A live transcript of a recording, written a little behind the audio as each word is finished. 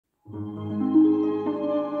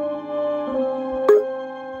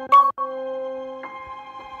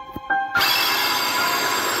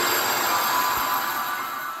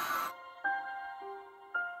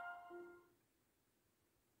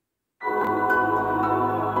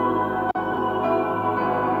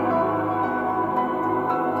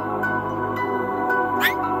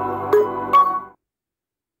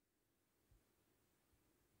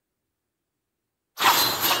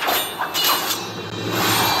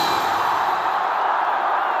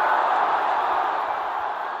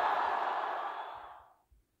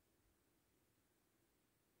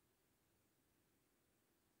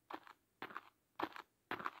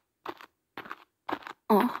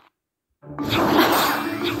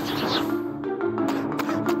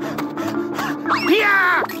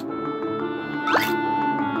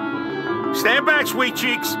Relax, Sweet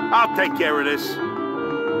Cheeks. I'll take care of this.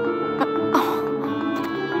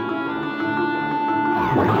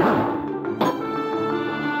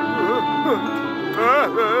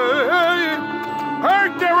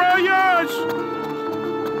 Herc, they're all yours!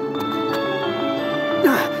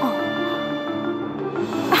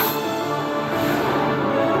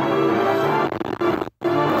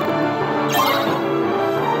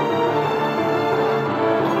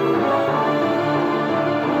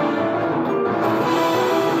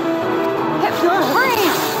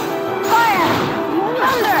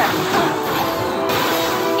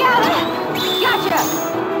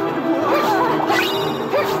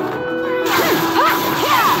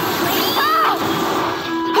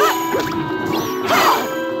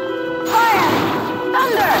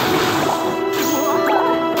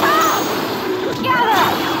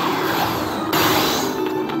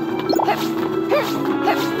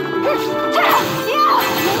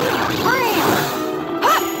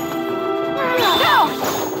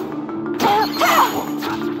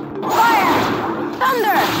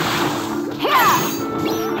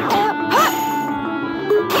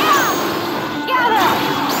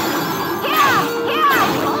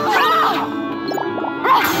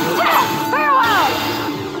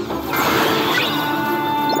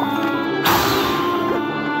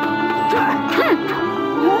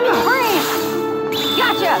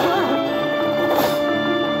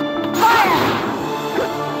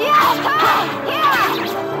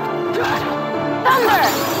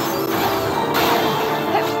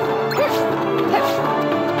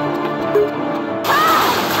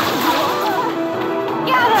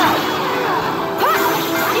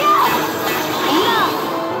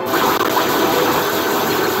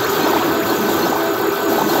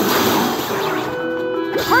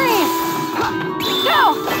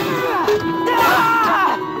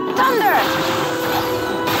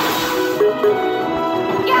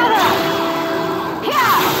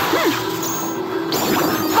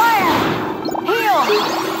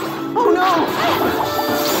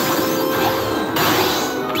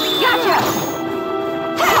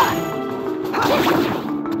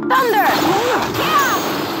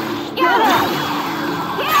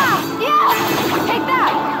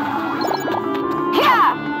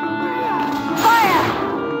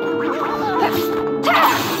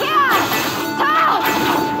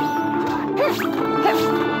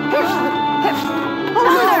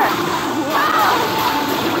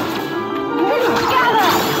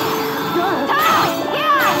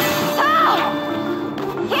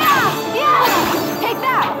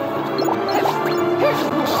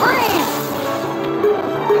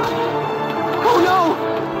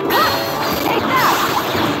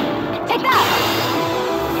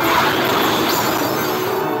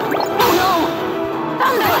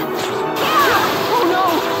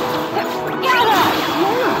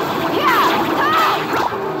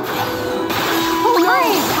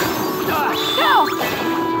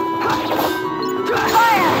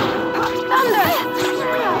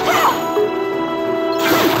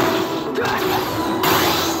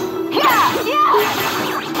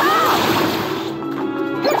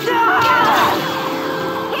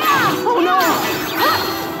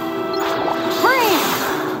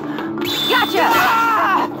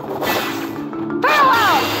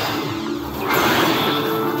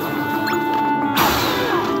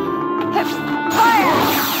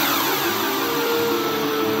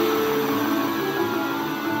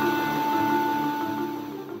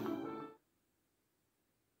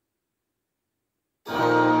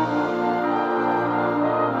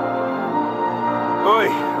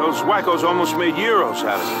 Those wackos almost made euros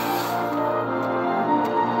out of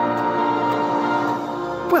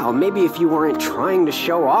it. Well, maybe if you weren't trying to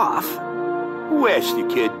show off. Who asked you,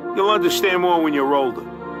 kid? You'll understand more when you're older.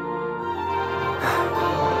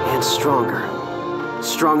 And stronger.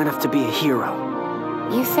 Strong enough to be a hero.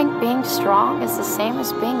 You think being strong is the same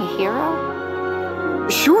as being a hero?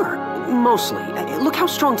 Sure, mostly. Look how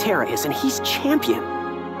strong Terra is, and he's champion.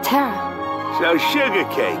 Terra. So, sugar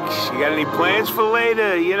cakes, you got any plans for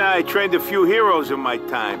later? You know, I trained a few heroes in my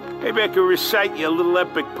time. Maybe I could recite you a little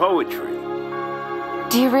epic poetry.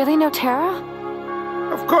 Do you really know Terra?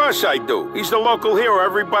 Of course I do. He's the local hero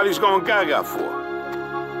everybody's going gaga for.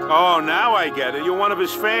 Oh, now I get it. You're one of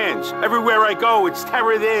his fans. Everywhere I go, it's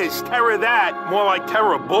Terra this, Terra that. More like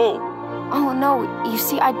Terra Bull. Oh, no. You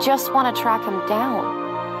see, I just want to track him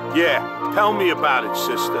down. Yeah, tell me about it,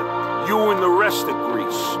 sister. You and the rest of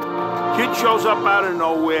Greece. Kid shows up out of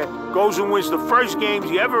nowhere, goes and wins the first games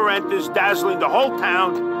he ever enters, dazzling the whole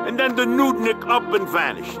town, and then the nudnik up and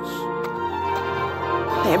vanishes.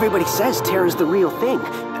 Everybody says Terra's the real thing.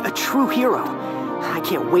 A true hero. I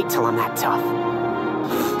can't wait till I'm that tough.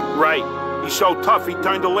 Right. He's so tough he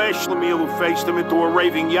turned the last Schlemiel who faced him into a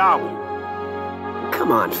raving Yahoo.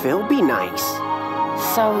 Come on, Phil, be nice.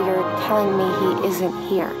 So you're telling me he isn't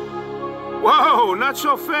here? Whoa, not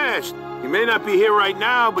so fast. He may not be here right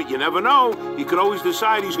now, but you never know. He could always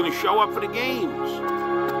decide he's going to show up for the games.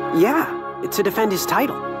 Yeah, to defend his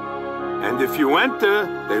title. And if you enter,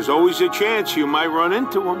 there's always a chance you might run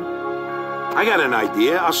into him. I got an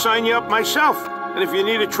idea. I'll sign you up myself. And if you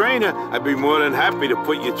need a trainer, I'd be more than happy to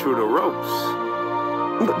put you through the ropes.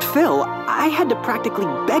 But Phil, I had to practically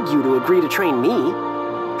beg you to agree to train me.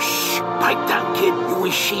 Shh, pipe down, kid. You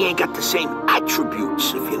and she ain't got the same attributes,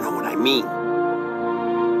 if you know what I mean.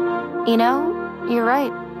 You know, you're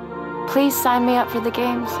right. Please sign me up for the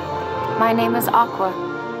games. My name is Aqua.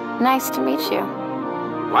 Nice to meet you.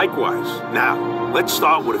 Likewise. Now, let's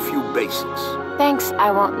start with a few basics. Thanks,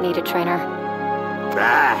 I won't need a trainer.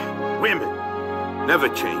 Bah, women. Never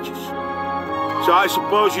changes. So I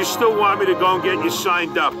suppose you still want me to go and get you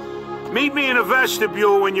signed up. Meet me in the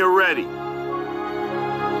vestibule when you're ready.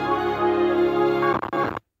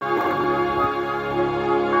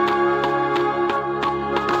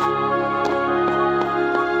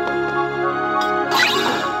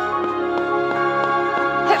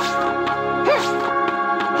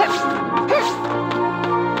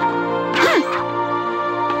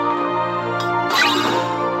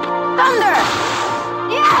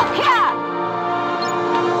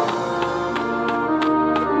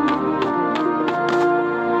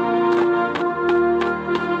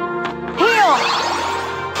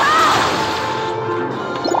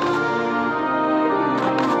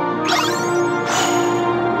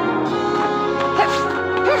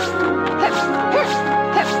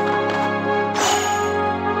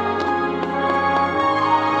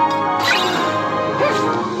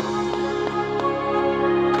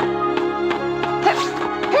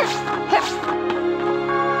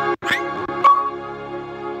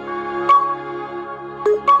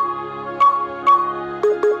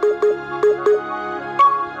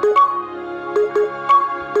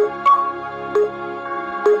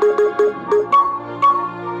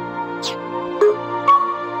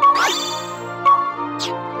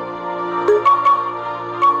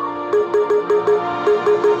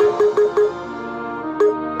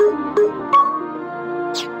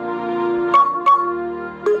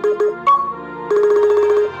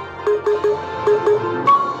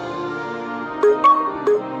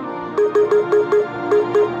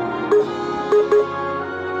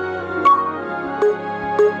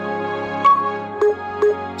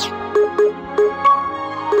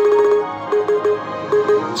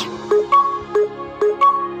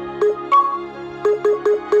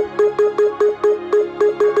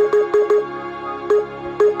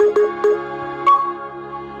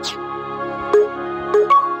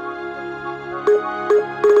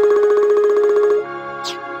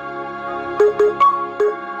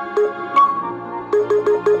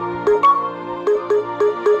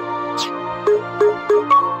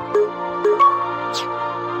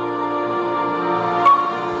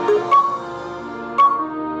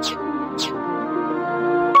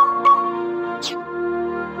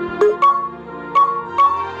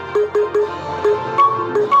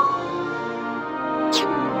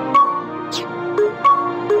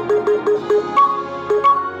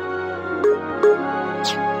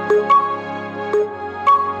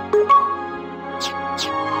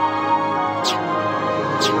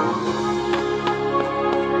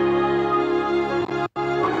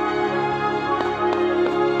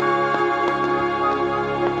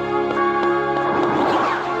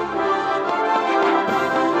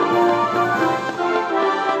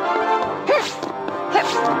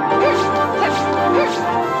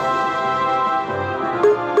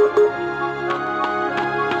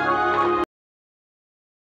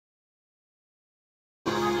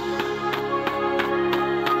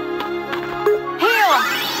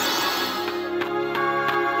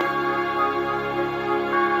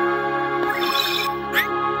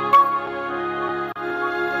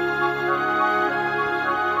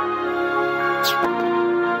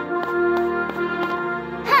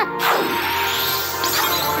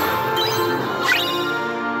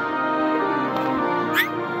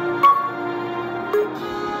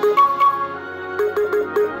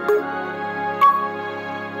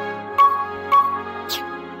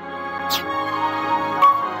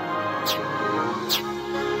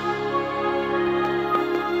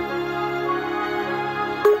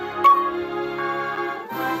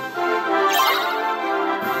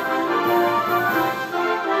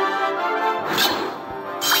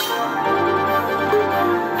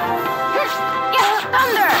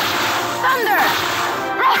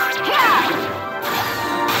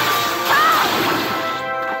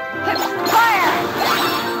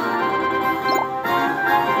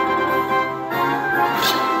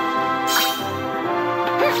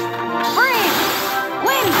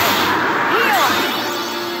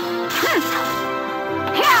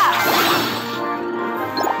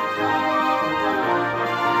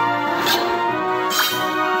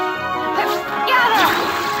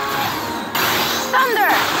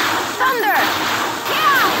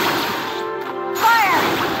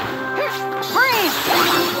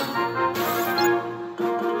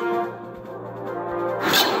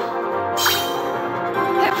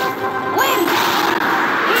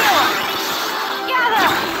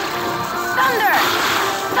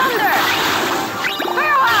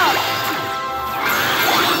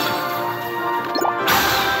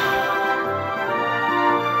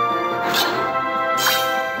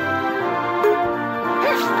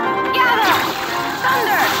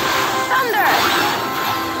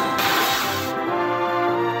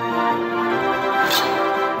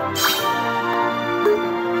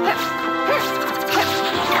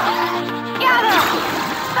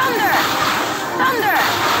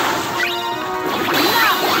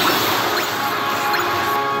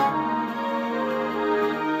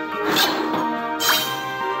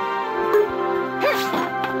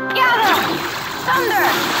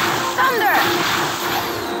 Thunder!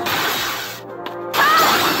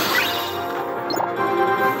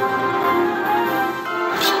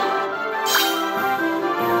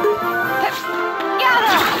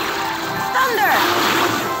 Gather! Thunder!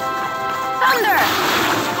 Thunder!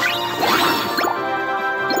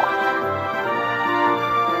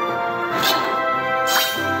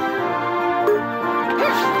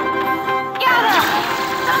 Gather!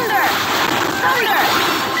 Thunder! Thunder!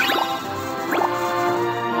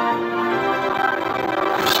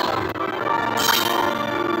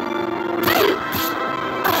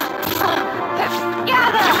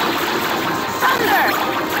 Gather! Thunder!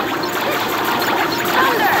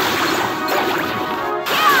 Thunder!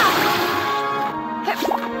 Yeah!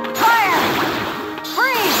 Fire!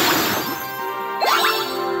 Freeze!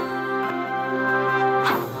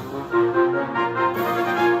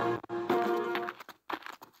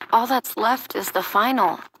 All that's left is the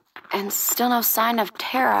final, and still no sign of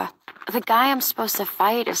Terra. The guy I'm supposed to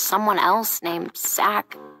fight is someone else named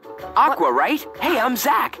Zack. Aqua, right? Hey, I'm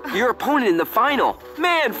Zack, your opponent in the final.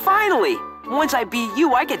 Man, finally! Once I beat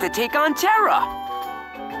you, I get to take on Terra.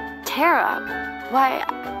 Terra? Why,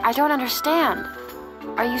 I don't understand.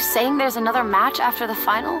 Are you saying there's another match after the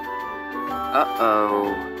final?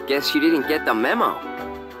 Uh-oh. Guess you didn't get the memo.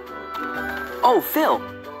 Oh, Phil,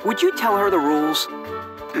 would you tell her the rules?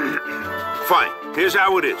 Fine, here's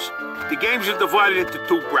how it is. The games are divided into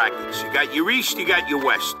 2 brackets. You got your East, you got your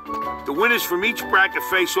West. The winners from each bracket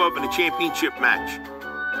face off in a championship match.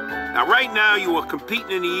 Now, right now, you are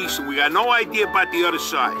competing in the East, and we got no idea about the other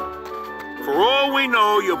side. For all we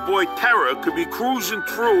know, your boy Terra could be cruising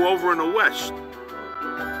through over in the West.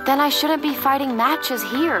 Then I shouldn't be fighting matches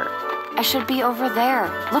here. I should be over there,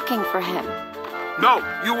 looking for him. No,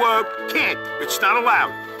 you, can't. It's not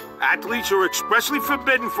allowed. Athletes are expressly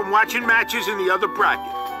forbidden from watching matches in the other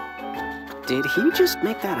bracket. Did he just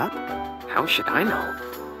make that up? How should I know?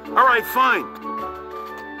 All right, fine.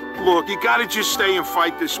 Look, you gotta just stay and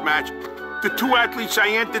fight this match. The 2 athletes I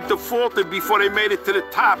entered defaulted before they made it to the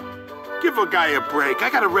top. Give a guy a break. I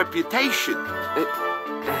got a reputation.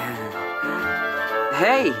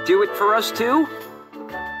 Hey, do it for us too?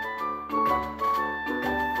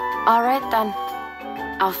 All right, then.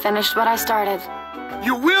 I'll finish what I started.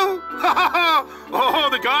 You will? Oh,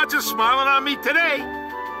 the gods are smiling on me today.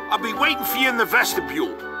 I'll be waiting for you in the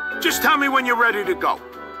vestibule. Just tell me when you're ready to go.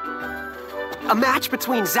 A match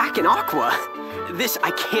between Zack and Aqua? This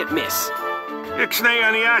I can't miss. Ixnay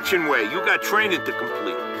on the action way. You got training to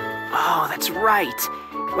complete. Oh, that's right.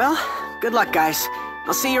 Well, good luck, guys.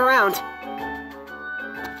 I'll see you around.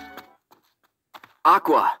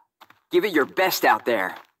 Aqua, give it your best out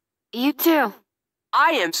there. You too.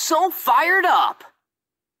 I am so fired up!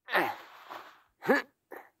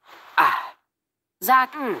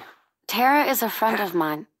 Zack, Terra is a friend of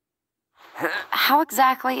mine. How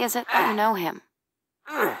exactly is it that you know him?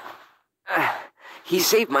 He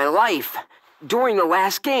saved my life. During the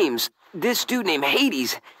last games, this dude named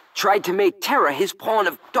Hades tried to make Terra his pawn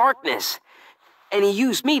of darkness, and he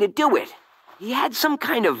used me to do it. He had some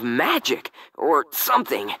kind of magic, or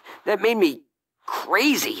something, that made me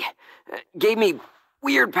crazy. Gave me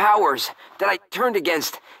weird powers that I turned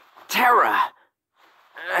against Terra.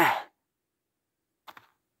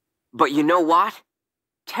 But you know what?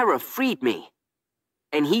 Terra freed me,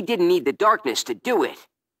 and he didn't need the darkness to do it.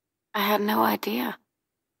 I had no idea.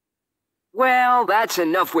 Well, that's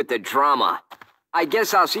enough with the drama. I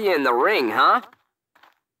guess I'll see you in the ring, huh?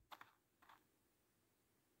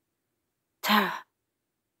 Terra.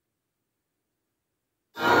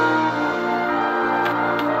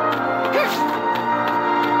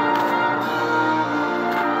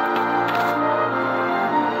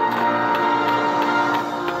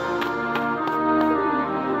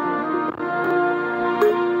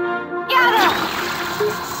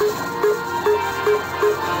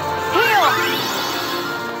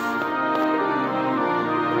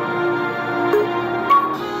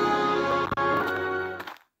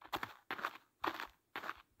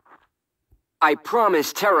 I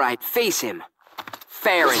promised Terra I'd face him,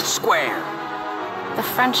 fair and square. The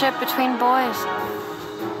friendship between boys.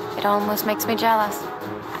 It almost makes me jealous.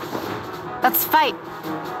 Let's fight!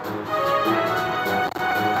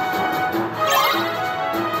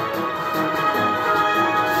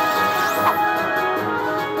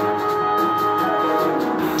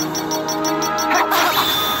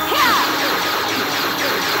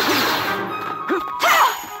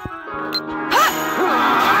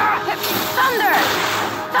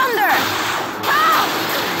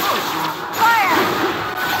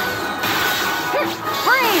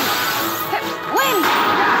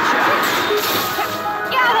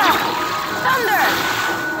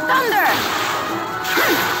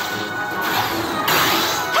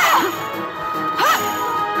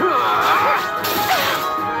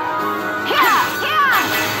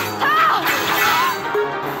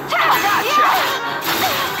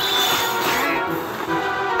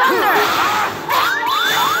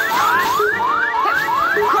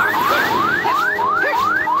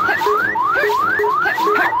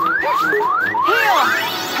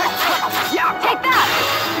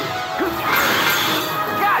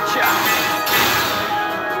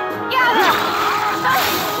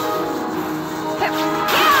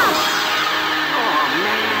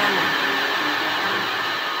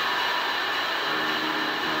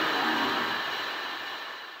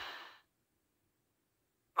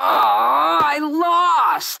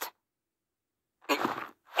 lost.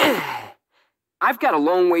 I've got a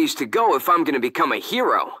long ways to go if I'm gonna become a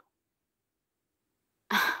hero.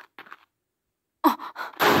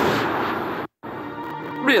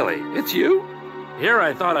 Really? It's you? Here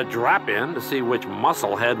I thought I'd drop in to see which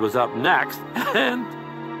musclehead was up next, and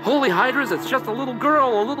holy hydras, it's just a little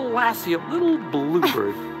girl, a little lassie, a little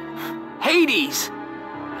bluebird. Hades!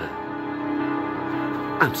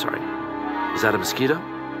 I'm sorry. Is that a mosquito?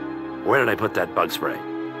 Where did I put that bug spray?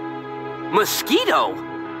 Mosquito?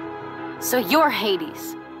 So you're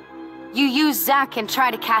Hades. You use Zack and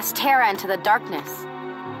try to cast Terra into the darkness.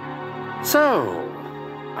 So,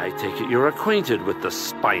 I take it you're acquainted with the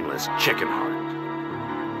spineless chicken heart.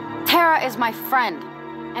 Terra is my friend,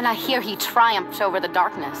 and I hear he triumphed over the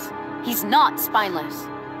darkness. He's not spineless.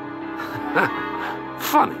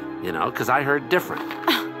 Funny, you know, because I heard different.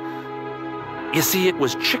 You see, it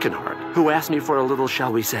was Chickenheart who asked me for a little,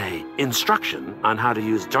 shall we say, instruction on how to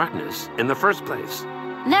use darkness in the first place.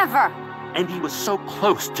 Never! And he was so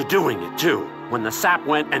close to doing it, too, when the sap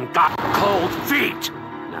went and got cold feet.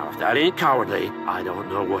 Now, if that ain't cowardly, I don't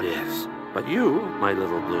know what is. But you, my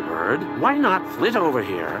little bluebird, why not flit over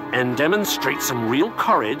here and demonstrate some real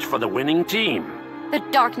courage for the winning team? The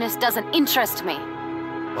darkness doesn't interest me.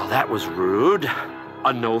 Well, that was rude.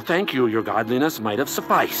 A no thank you, your godliness, might have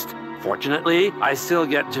sufficed. Fortunately, I still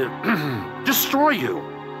get to destroy you.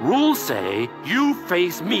 Rules say you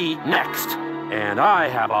face me next. And I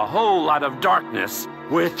have a whole lot of darkness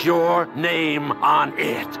with your name on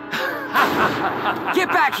it. Get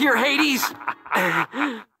back here, Hades!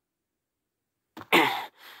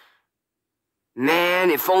 Man,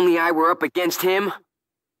 if only I were up against him.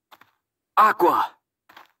 Aqua.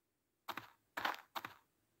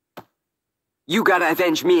 You gotta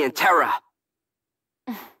avenge me and Terra.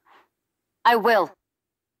 I will.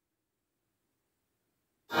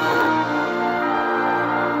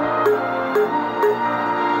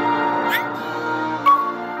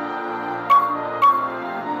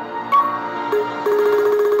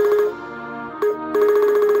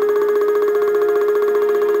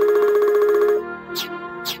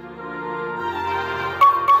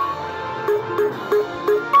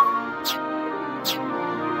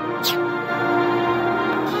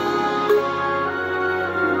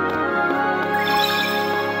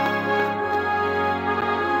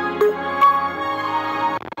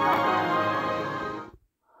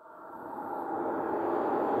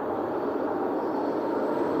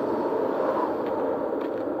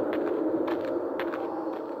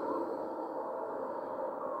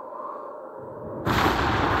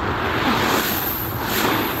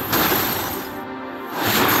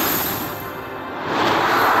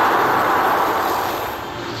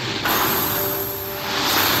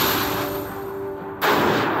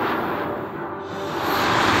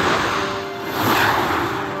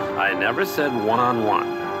 Never said one-on-one.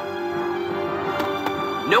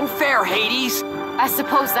 No fair, Hades! I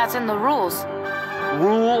suppose that's in the rules.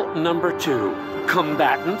 Rule number 2.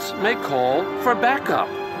 Combatants may call for backup.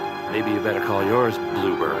 Maybe you better call yours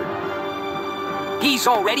Bluebird. He's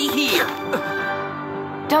already here!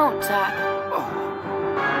 Don't, Zack.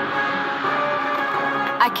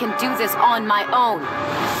 I can do this on my own.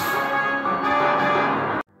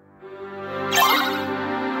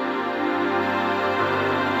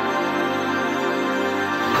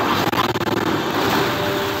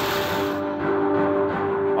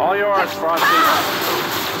 All yours, Frosty.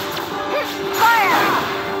 Fire!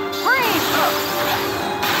 Freeze!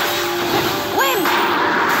 Wind!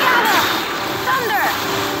 Gather! Thunder!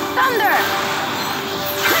 Thunder!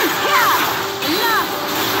 Yeah! Enough!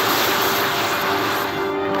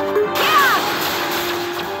 Yeah!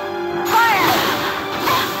 Fire!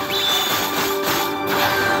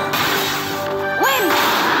 Wind!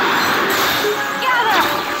 Gather!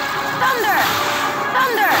 Thunder!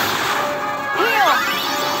 Thunder! Heal!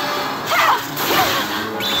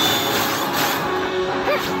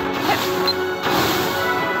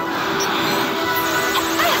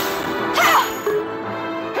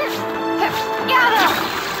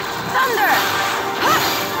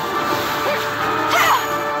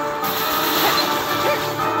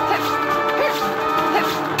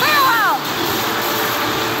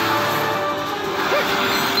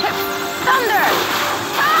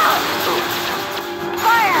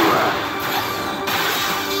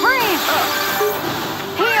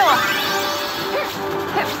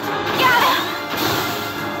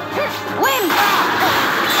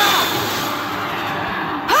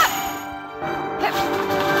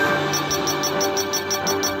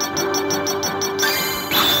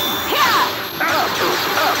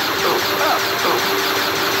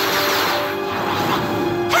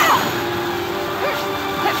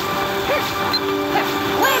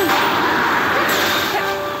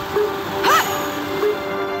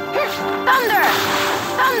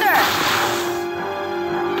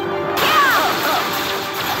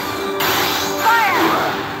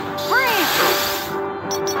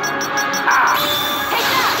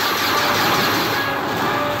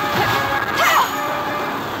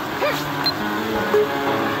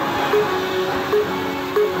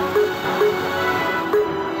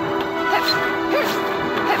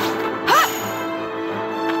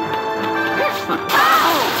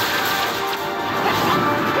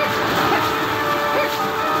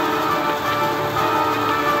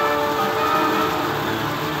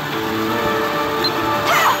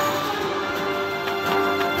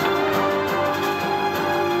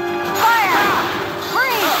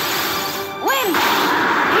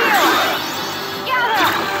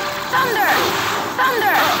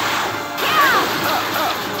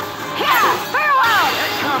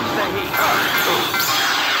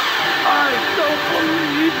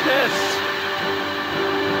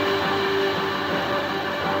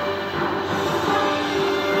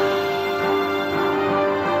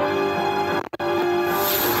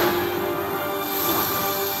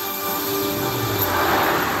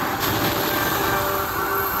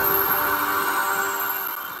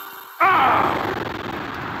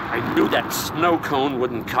 Knew that snow cone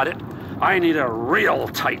wouldn't cut it. I need a real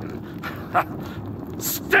Titan.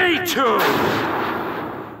 Stay tuned!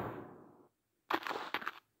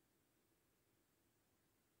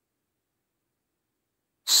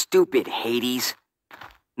 Stupid Hades.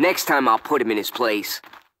 Next time I'll put him in his place.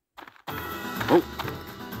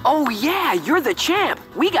 Oh yeah, you're the champ.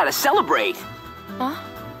 We gotta celebrate. Huh?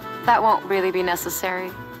 That won't really be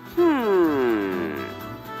necessary.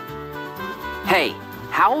 Hey,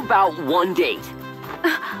 how about one date?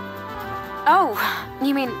 Oh,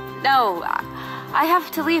 you mean, no. I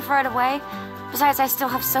have to leave right away. Besides, I still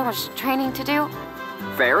have so much training to do.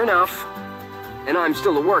 Fair enough. And I'm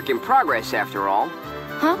still a work in progress after all.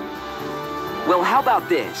 Huh? Well, how about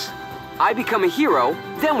this? I become a hero,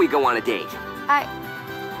 then we go on a date.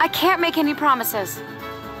 I can't make any promises.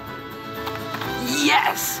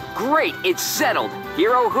 Yes! Great, it's settled.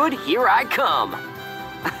 Herohood, here I come.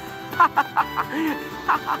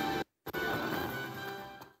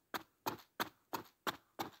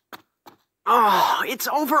 Oh, it's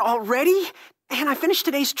over already? And I finished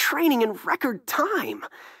today's training in record time.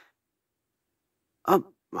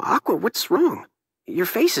 Aqua, what's wrong? Your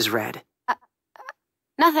face is red.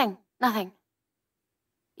 Nothing.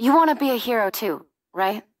 You want to be a hero too,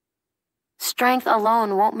 right? Strength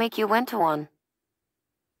alone won't make you into one.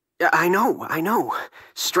 I know.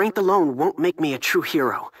 Strength alone won't make me a true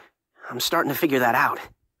hero. I'm starting to figure that out.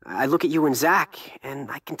 I look at you and Zach, and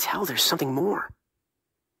I can tell there's something more.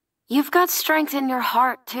 You've got strength in your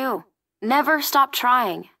heart too. Never stop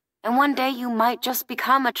trying. And one day you might just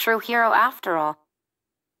become a true hero after all.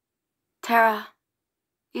 Tara,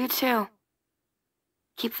 you too.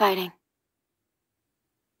 Keep fighting.